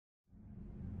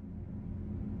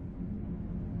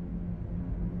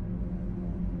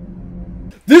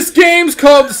This game's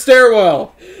called The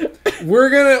Stairwell.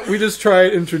 We just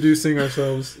tried introducing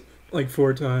ourselves like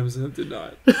 4 times and it did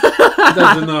not.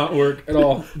 That did not work at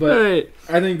all. But Right.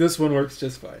 I think this one works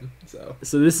just fine. So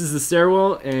this is the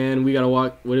stairwell, and we gotta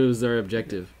walk. What was our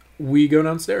objective? We go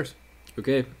downstairs.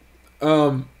 Okay.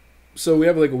 So we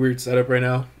have like a weird setup right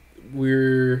now.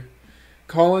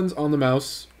 Colin's on the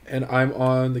mouse and I'm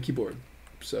on the keyboard.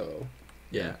 So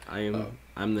Yeah,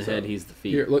 I'm the head. He's the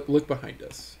feet. Here, look behind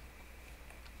us.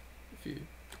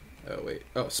 Oh wait.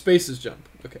 Oh, space is jump.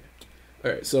 Okay.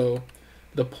 All right. So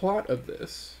the plot of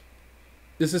this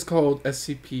is called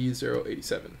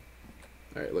SCP-087.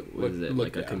 All right. Look. What is it? Look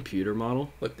Like down. a computer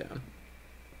model? Look down.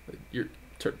 Your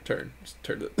turn. Just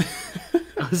turn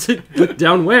it. Look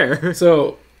down where?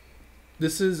 So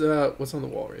this is what's on the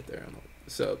wall right there.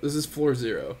 So this is floor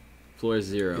 0. Floor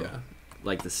 0. Yeah.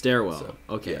 Like the stairwell. So,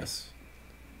 okay. Yes.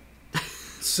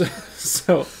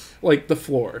 so like the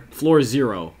floor. Floor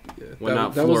 0. Yeah, Well,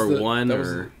 not floor 1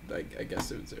 or. I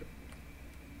guess it was 0.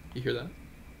 You hear that?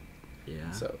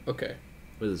 Yeah. So okay.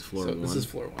 What is floor 1? This is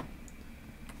floor 1.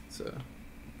 So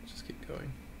just keep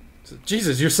going. So,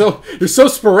 Jesus, you're so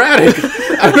sporadic.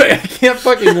 I can't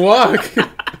fucking walk.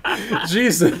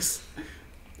 Jesus.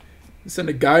 Send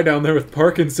a guy down there with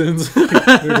Parkinson's. We're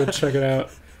gonna check it out.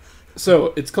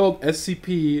 So it's called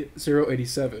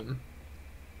SCP-087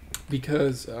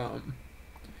 because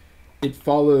it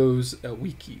follows a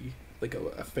wiki, like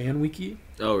a fan wiki.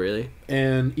 Oh, really?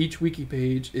 And each wiki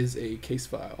page is a case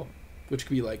file, which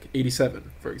could be like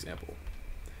 87, for example.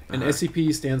 And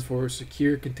SCP stands for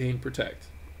Secure, Contain, Protect.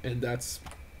 And that's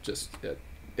just it.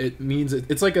 It means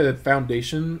it's like a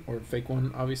foundation or a fake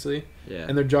one, obviously. Yeah.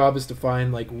 And their job is to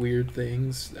find like weird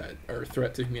things that are a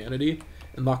threat to humanity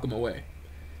and lock them away.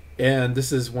 And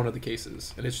this is one of the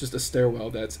cases. And it's just a stairwell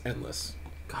that's endless.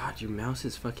 God, your mouse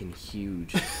is fucking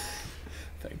huge.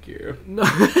 Thank you. No.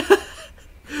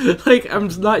 Like, I'm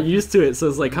just not used to it, so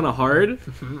it's like kind of hard.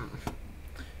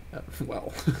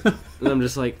 Well. And I'm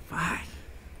just like, fuck.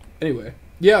 Anyway,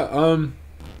 yeah,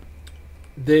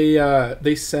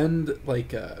 they send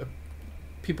like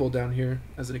people down here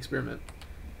as an experiment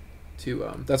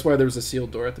to that's why there was a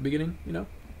sealed door at the beginning, you know?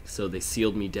 So they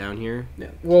sealed me down here? Yeah.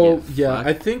 Well, Yeah,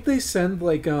 I think they send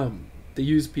like they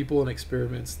use people in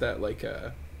experiments that like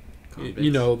Convicts. you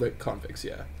know, the convicts,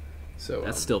 yeah. So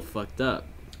That's still fucked up.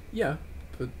 yeah,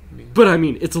 But I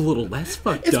mean, it's a little less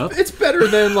fucked up. It's better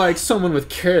than like someone with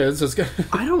kids.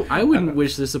 I wouldn't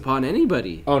wish this upon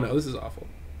anybody. Oh no, this is awful.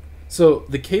 So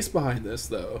the case behind this,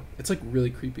 though, it's like really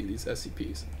creepy. These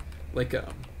SCPs, like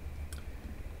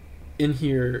in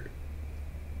here,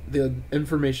 the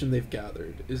information they've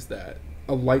gathered is that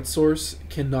a light source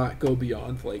cannot go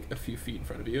beyond like a few feet in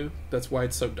front of you. That's why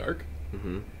it's so dark.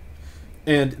 Mm-hmm.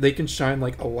 And they can shine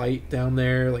like a light down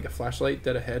there, like a flashlight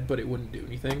dead ahead, but it wouldn't do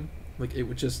anything. Like it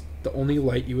would just, the only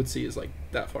light you would see is like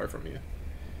that far from you.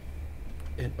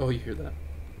 And oh, you hear that?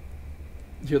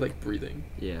 You hear like breathing.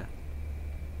 Yeah.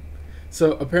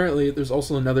 So apparently there's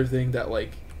also another thing that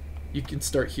like you can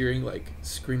start hearing like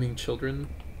screaming children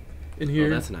in here. Oh,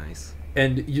 that's nice.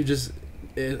 And you just,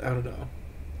 I don't know,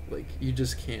 like you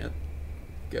just can't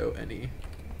go any,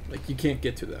 like you can't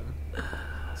get to them.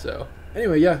 So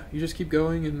anyway, yeah, you just keep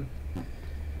going and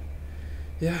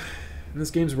yeah. And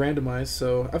this game's randomized,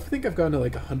 so I think I've gotten to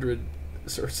like 100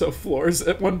 or so floors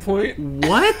at one point.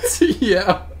 What?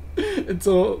 Yeah,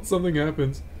 until something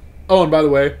happens. Oh, and by the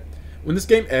way, when this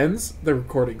game ends, the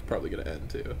recording's probably gonna end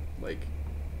too. Like,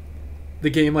 the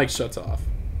game like shuts off.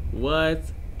 What?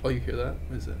 Oh, you hear that?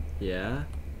 What is it? Yeah.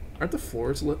 Aren't the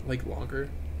floors like longer?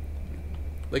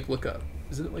 Like, look up.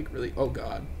 Isn't it like really? Oh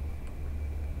God.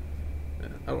 Yeah,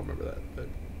 I don't remember that, but.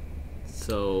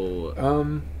 So.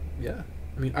 Yeah.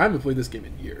 I mean, I haven't played this game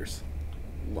in years.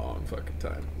 Long fucking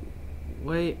time.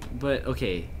 Wait, but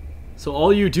okay. So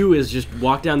all you do is just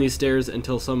walk down these stairs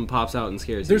until someone pops out and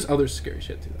scares There's you. other scary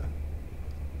shit too, though.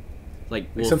 Like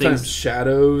sometimes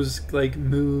shadows like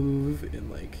move and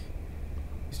like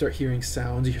you start hearing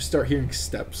sounds. You start hearing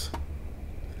steps.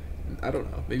 And I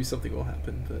don't know. Maybe something will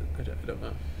happen, but I don't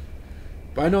know.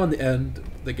 But I know in the end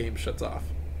the game shuts off.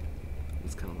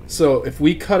 It's kind of like So if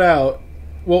we cut out,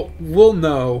 well, we'll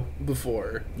know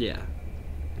before. yeah.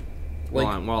 Like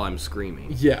While I'm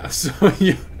screaming. yeah. So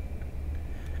yeah,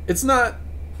 it's not.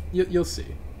 You'll see.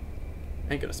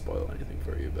 I ain't gonna spoil anything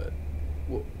for you, but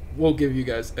we'll give you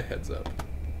guys a heads up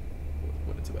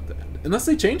when it's about to end. Unless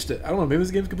they changed it. I don't know. Maybe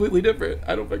this game's completely different.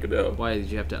 I don't fucking know. Why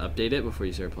did you have to update it before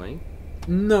you started playing?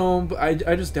 No, but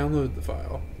I just downloaded the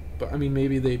file. But I mean,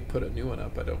 maybe they put a new one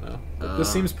up. I don't know. But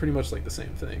this seems pretty much like the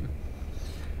same thing.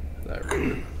 That I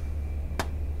remember.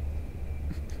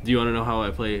 Do you want to know how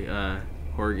I play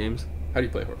horror games? How do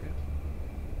you play horror games?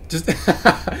 Just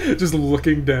just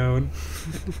looking down.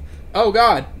 Oh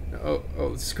God. Oh,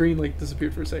 the screen like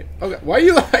disappeared for a second. Oh God. Why are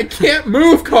you? I can't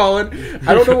move, Colin.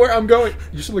 I don't know where I'm going.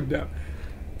 You should look down.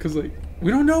 Cause like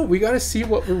we don't know. We gotta see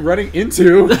what we're running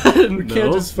into. We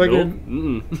can't just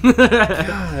fucking. Nope.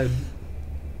 God.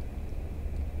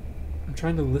 I'm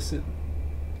trying to listen.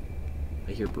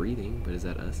 I hear breathing, but is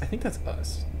that us? I think that's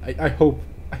us. I hope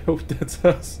that's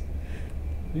us.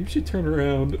 Maybe we should turn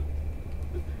around.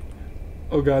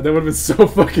 Oh God, that would have been so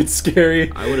fucking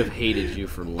scary. I would have hated you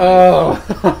for life.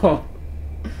 Oh.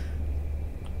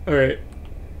 All right.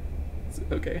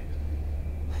 Okay.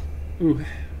 Ooh.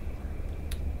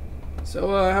 So,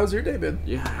 how's your day been?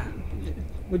 Yeah.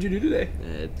 What'd you do today?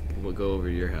 We'll go over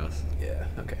to your house. Yeah.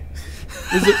 Okay.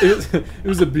 It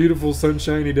was a beautiful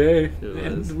sunshiny day,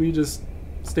 and we just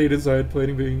stayed inside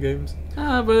playing video games.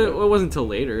 But it wasn't until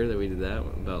later that we did that.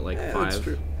 About like 5. That's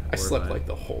true. I slept like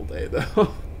the whole day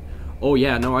though. Oh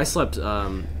yeah, no, I slept.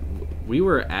 We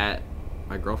were at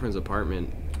my girlfriend's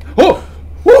apartment. Oh,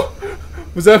 whoa!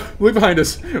 Was that? Look behind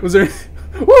us. Was there?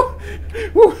 Woo!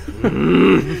 Woo!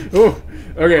 Oh,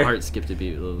 okay. My heart skipped a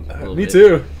beat a little me bit.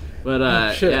 too.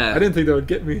 But shit. yeah, I didn't think that would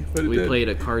get me, but we it did. played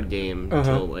a card game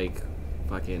till like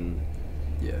fucking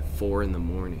 4 in the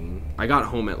morning. I got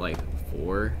home at like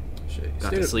 4. Shit.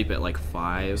 Got to sleep at like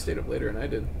 5. You stayed up later than I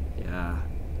did. Yeah,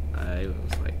 I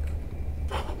was like,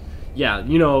 yeah,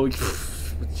 you know,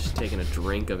 just taking a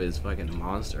drink of his fucking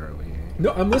monster over here.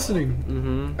 No, I'm listening.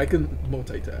 Mm-hmm. I can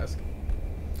multitask.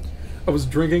 I was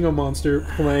drinking a monster,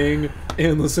 playing,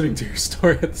 and listening to your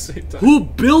story at the same time. Who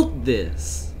built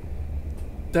this?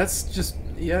 That's just,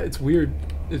 yeah, it's weird.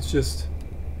 It's just,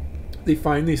 they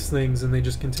find these things and they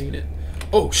just contain it.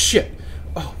 Oh, shit.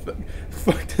 Oh,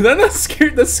 fuck. Did that not scare?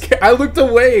 That's scary. I looked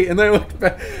away and then I looked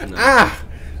back. No. Ah!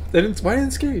 Why didn't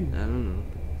it scare you? I don't know.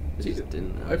 I just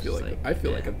didn't. I feel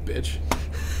like a bitch.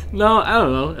 No, I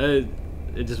don't know.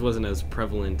 It just wasn't as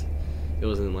prevalent. It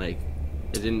wasn't like,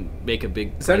 it didn't make a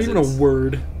big presence. Is that even a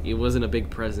word? It wasn't a big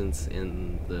presence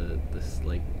in this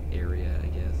like area, I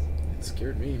guess. It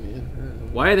scared me, man.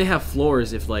 Why do they have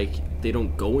floors if like they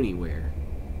don't go anywhere?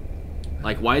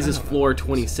 Like, why is this floor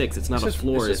 26? It's not a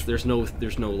floor. There's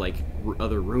no like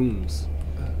other rooms.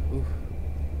 Oof.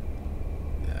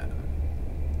 Yeah.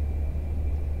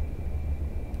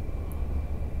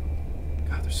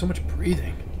 God, there's so much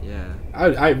breathing. Yeah.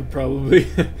 I would probably.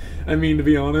 I mean, to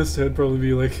be honest, I'd probably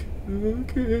be like,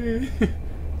 okay.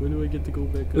 When do I get to go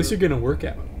back? At least you're getting a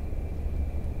workout.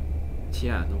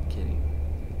 Yeah, no kidding.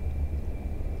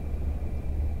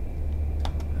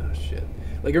 Oh shit!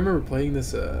 Like I remember playing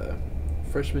this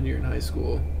freshman year in high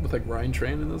school with like Ryan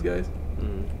Tran and those guys.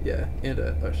 Mm. Yeah, and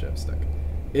oh shit, I'm stuck.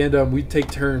 And we'd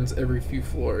take turns every few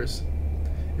floors.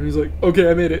 And he's like, "Okay,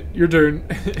 I made it. Your turn."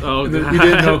 Oh, and then God. we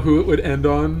didn't know who it would end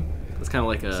on. It's kind of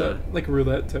like a like a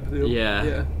roulette type of deal. Yeah.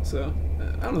 Yeah. So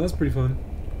I don't know. That's pretty fun.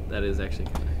 That is actually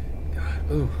kind of.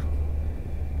 God. Ooh.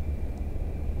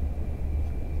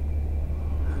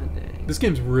 Oh, dang. This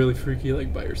game's really freaky,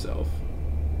 like by yourself.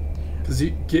 Because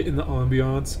you get in the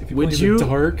ambiance. If you play in the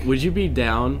dark. Would you be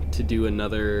down to do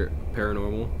another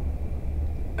paranormal?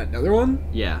 Another one?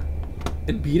 Yeah.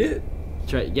 And beat it?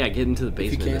 Get into the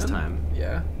basement this time.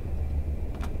 Yeah.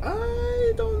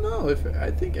 I don't know.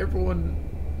 I think everyone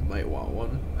might want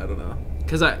one. I don't know.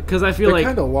 Because I feel like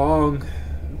kind of long,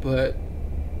 but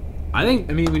I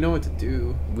mean we know what to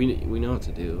do. We know what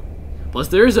to do.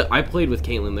 Plus, I played with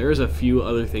Caitlin. There's a few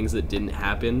other things that didn't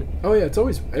happen. Oh yeah, it's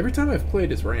always every time I've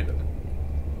played, it's random.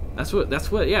 That's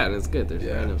what. Yeah, and it's good. There's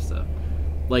random stuff.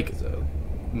 Like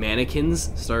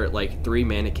mannequins start. Like 3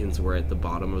 mannequins were at the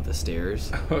bottom of the stairs.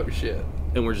 Oh shit!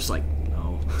 And we're just like,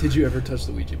 no. Did you ever touch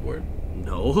the Ouija board?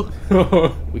 No.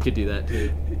 We could do that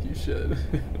too. You should.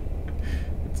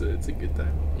 It's a good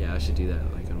time. Yeah, I should do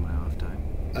that like on my off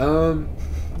time.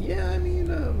 Yeah, I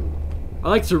mean, I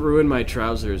like to ruin my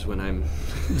trousers when I'm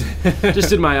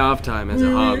just in my off time as a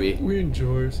hobby. We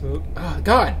enjoy ourselves. Oh,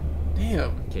 God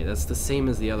damn. Okay, that's the same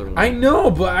as the other one. I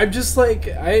know, but I'm just like,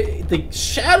 the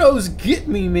shadows get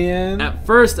me, man. At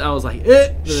first, I was like,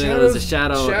 but then it was a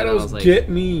shadow. Shadows and I was like, get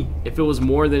me. If it was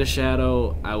more than a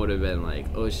shadow, I would have been like,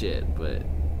 oh shit, but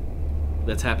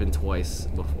that's happened twice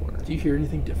before. Do you hear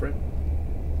anything different?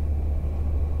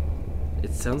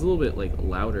 It sounds a little bit like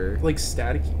louder. Like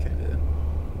staticky, kind of.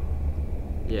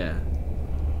 Yeah.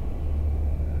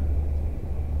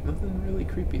 Nothing really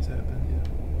creepy's happened yet.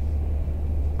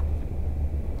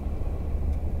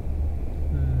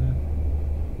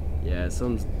 Yeah,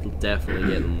 some's definitely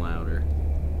getting louder.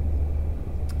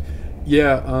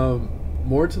 Yeah,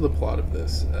 more to the plot of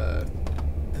this.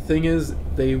 The thing is,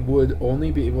 they would only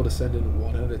be able to send in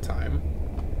one at a time.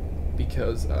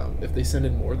 because if they send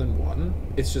in more than one,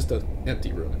 it's just an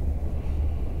empty room.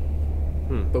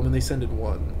 But when they send in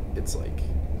one, it's like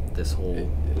this whole.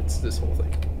 It's this whole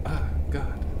thing. Ah,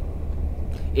 God.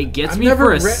 It gets me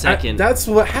for a second. That's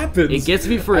what happens. It gets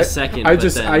me for a second. I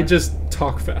just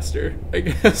talk faster, I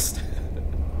guess.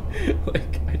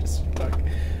 Like I just fuck.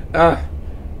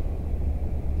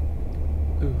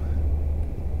 Ooh.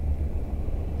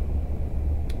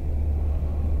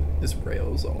 This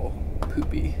rail is all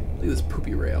poopy. Look at this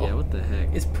poopy rail. Yeah, what the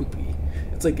heck? It's poopy.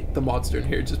 It's like the monster in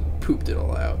here just pooped it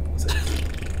all out. It's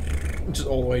like just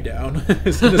all the way down.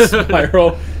 It's in a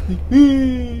spiral.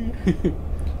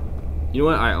 You know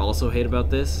what I also hate about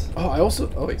this?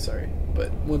 Oh wait, sorry.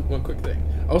 But one quick thing.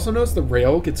 I also noticed the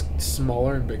rail gets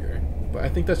smaller and bigger. But I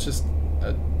think that's just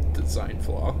a design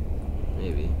flaw.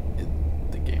 Maybe. In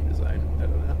the game design. I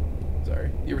don't know.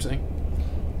 Sorry. You were saying?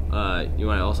 You know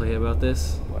what I also hate about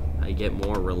this? What? I get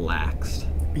more relaxed.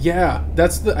 Yeah, I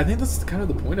think that's kind of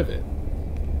the point of it.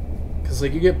 Cause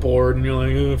like you get bored and you're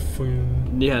like,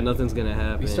 yeah, nothing's gonna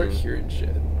happen. You start hearing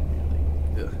shit.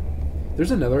 Like, ugh.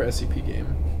 There's another SCP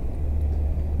game.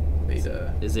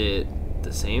 Is it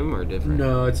the same or different?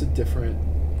 No, it's a different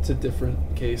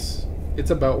case.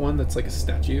 It's about one that's like a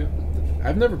statue.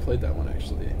 I've never played that one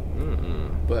actually.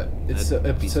 But it's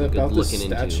about this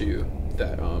statue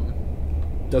that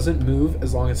doesn't move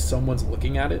as long as someone's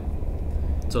looking at it.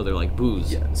 So they're like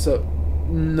booze. Yeah. So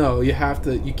no, you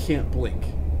can't blink.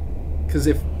 Because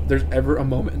if there's ever a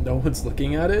moment no one's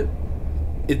looking at it,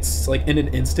 it's like in an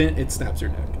instant it snaps your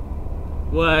neck.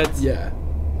 What? Yeah.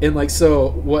 And like,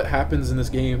 so what happens in this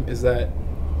game is that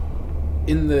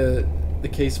in the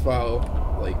case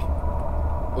file, like,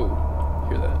 oh,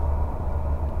 hear that?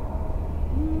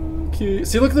 Okay.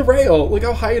 See, look at the rail. Look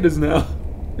how high it is now.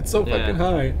 It's so fucking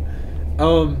high.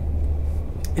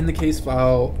 In the case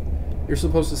file, you're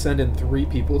supposed to send in 3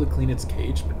 people to clean its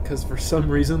cage because for some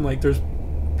reason, like, there's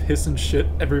piss and shit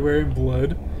everywhere and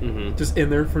blood just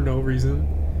in there for no reason.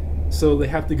 So they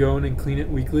have to go in and clean it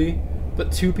weekly. But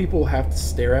 2 people have to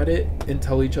stare at it and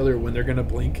tell each other when they're gonna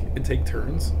blink and take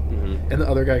turns. And the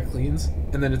other guy cleans.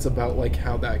 And then it's about like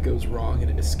how that goes wrong and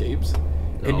it escapes.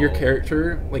 And your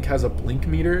character like has a blink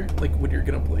meter, like when you're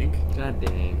gonna blink. God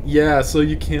dang. Yeah, so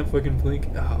you can't fucking blink.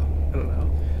 Oh, I don't know.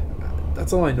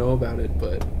 That's all I know about it,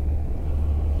 but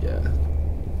yeah.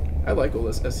 I like all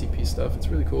this SCP stuff. It's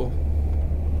really cool.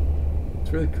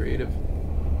 It's really creative.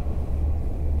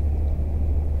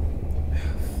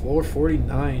 Floor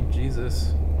 49,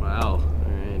 Jesus. Wow.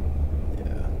 Alright.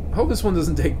 Yeah. I hope this one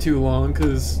doesn't take too long,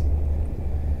 because,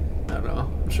 I don't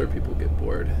know, I'm sure people get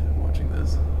bored watching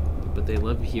this. But they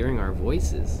love hearing our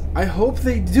voices. I hope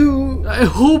they do! I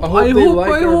hope they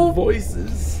like our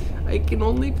voices. I can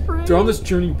only pray. They're on this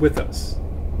journey with us.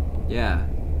 Yeah.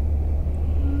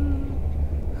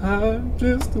 I'm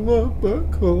just a lump of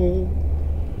coal,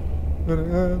 but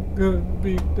I'm gonna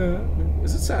be done.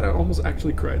 Is it sad? I almost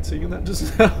actually cried singing that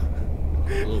just now.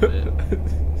 A little bit.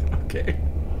 Okay.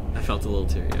 I felt a little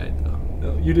teary-eyed though.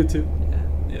 No, you did too.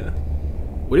 Yeah. Yeah.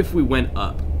 What if we went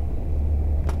up?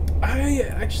 I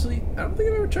don't think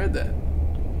I've ever tried that.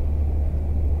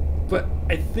 But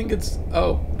I think it's.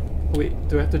 Oh, wait.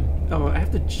 Do I have to? Oh, I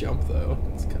have to jump though.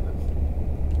 It's kind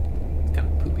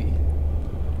of poopy.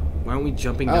 Why aren't we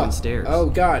jumping downstairs?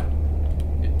 Oh God.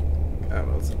 I don't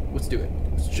know. Let's do it.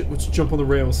 Let's jump on the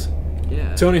rails.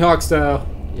 Yeah. Tony Hawk style.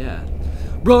 Yeah.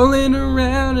 Rolling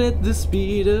around at the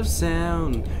speed of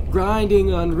sound,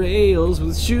 grinding on rails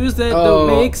with shoes that don't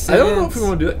make sense. I don't know if we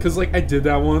want to do that because like I did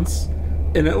that once,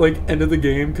 and it like ended the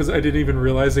game because I didn't even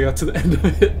realize I got to the end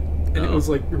of it, and it was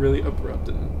like really abrupt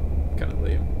and kind of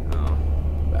lame. Oh.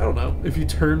 I don't know if you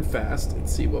turn fast and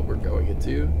see what we're going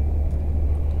into.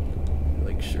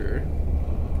 Like sure.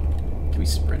 Can we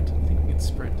sprint? I think we can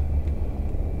sprint.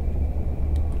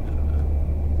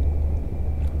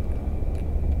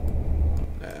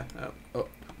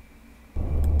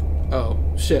 Oh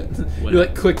shit! What? You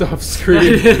like clicked off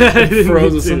screen and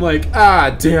froze us. I'm like,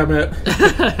 ah, damn it!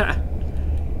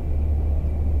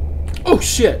 Oh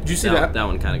shit! Did you see that? That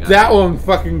one kind of got that me. One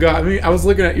fucking got me. I was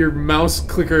looking at your mouse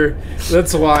clicker.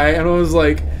 That's why, and I was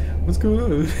like, what's going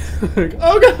on? Like,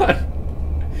 oh god!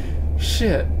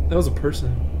 Shit! That was a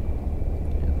person.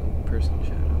 Yeah, person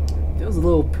shadow. That was a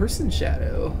little person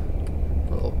shadow.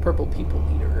 A little purple people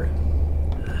eater.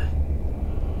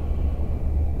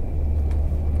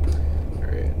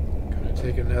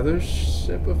 Take another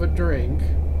sip of a drink.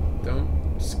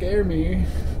 Don't scare me.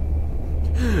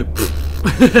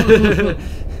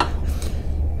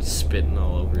 Spitting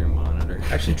all over your monitor.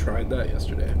 I actually tried that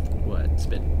yesterday. What?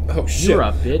 Spit? Oh shit! You're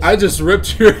a bitch. I just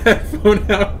ripped your headphone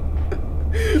out.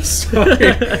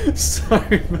 Sorry.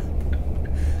 Sorry.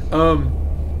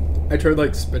 I tried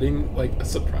like spitting like a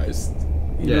surprise,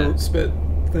 you know, spit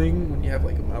thing when you have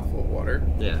like a mouthful of water.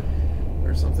 Yeah.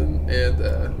 Or something, and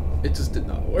it just did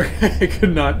not work. I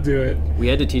could not do it. We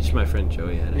had to teach my friend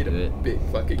Joey how to do it. Big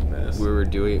fucking mess. We were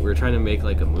trying to make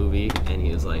like a movie, and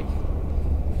he was like,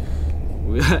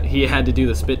 he had to do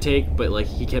the spit take, but like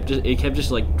it kept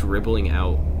just like dribbling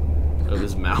out of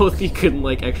his mouth. He couldn't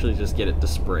like actually just get it to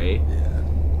spray. Yeah.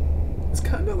 It's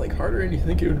kind of like harder than you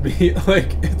think it would be.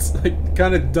 Like it's like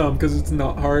kind of dumb because it's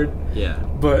not hard. Yeah.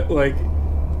 But like,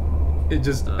 it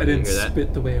just I didn't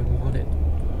spit the way I wanted.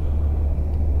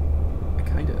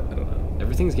 I don't know.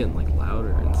 Everything's getting like louder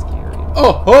and scary.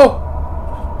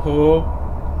 Oh!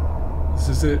 This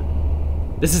is it.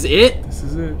 This is it? This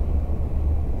is it.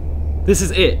 This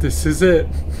is it. This is it.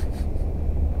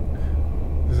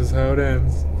 This is how it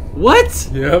ends. What?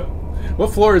 Yep.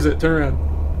 What floor is it? Turn around.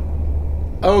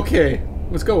 Okay.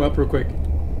 Let's go up real quick.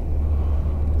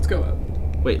 Let's go up.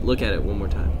 Wait, look at it one more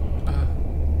time.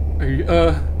 Are you,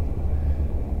 hello?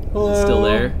 Is it still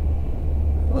there?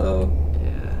 Hello?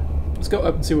 Let's go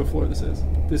up and see what floor this is.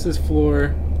 This is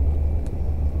floor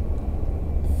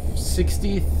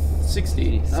 60.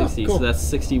 60. Oh, cool. So that's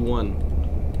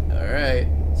 61. Alright.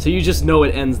 So you just know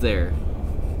it ends there.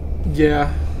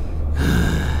 Yeah.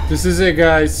 This is it,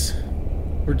 guys.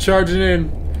 We're charging in.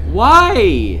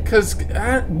 Why? Because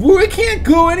we can't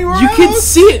go anywhere else. You can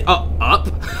see it up.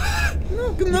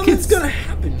 No, nothing's gonna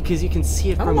happen. Because you can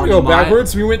see it from a mile. I don't want to go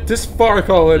backwards. We went this far,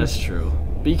 Colin. That's true.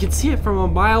 But you can see it from a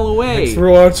mile away. Thanks for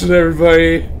watching,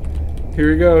 everybody.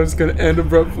 Here we go. It's gonna end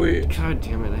abruptly. God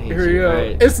damn it! I hate you. Here we go.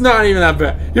 Right. It's not even that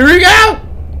bad. Here we go.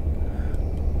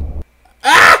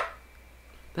 Ah!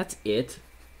 That's it.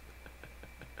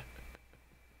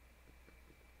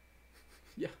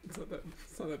 Yeah, it's not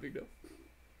that big deal.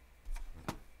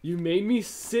 You made me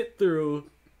sit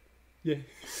through Yeah.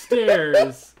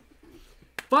 stairs.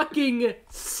 Fucking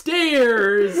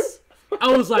stairs.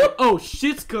 I was like, oh,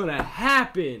 shit's gonna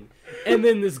happen. And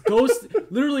then this ghost,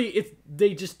 literally,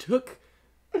 they just took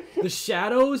the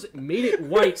shadows, made it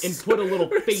white, and put a little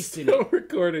face in it.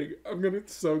 Recording. I'm gonna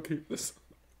keep this.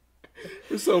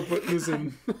 We're putting this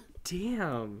in.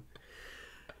 Damn.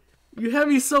 You had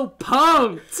me so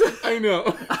pumped. I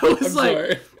know. I was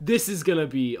sorry. This is gonna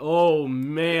be, oh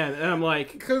man. And I'm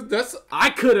like, because I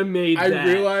could have made that. I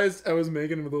realized I was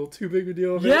making a little too big a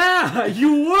deal of it. Yeah,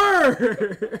 you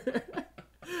were.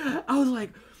 I was like,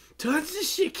 tons of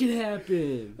shit can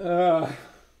happen.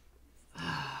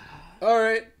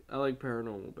 Alright. I like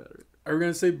paranormal better. Are we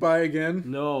gonna say bye again?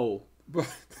 No. But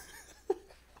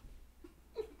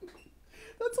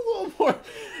that's a little more.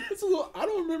 I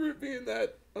don't remember it being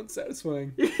that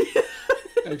unsatisfying.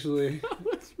 Actually, That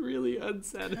was really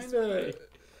unsatisfying.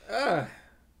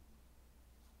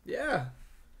 Yeah.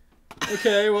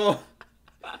 Okay, well.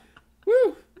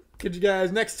 Woo! Catch you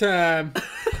guys next time.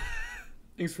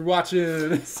 Thanks for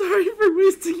watching. Sorry for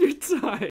wasting your time.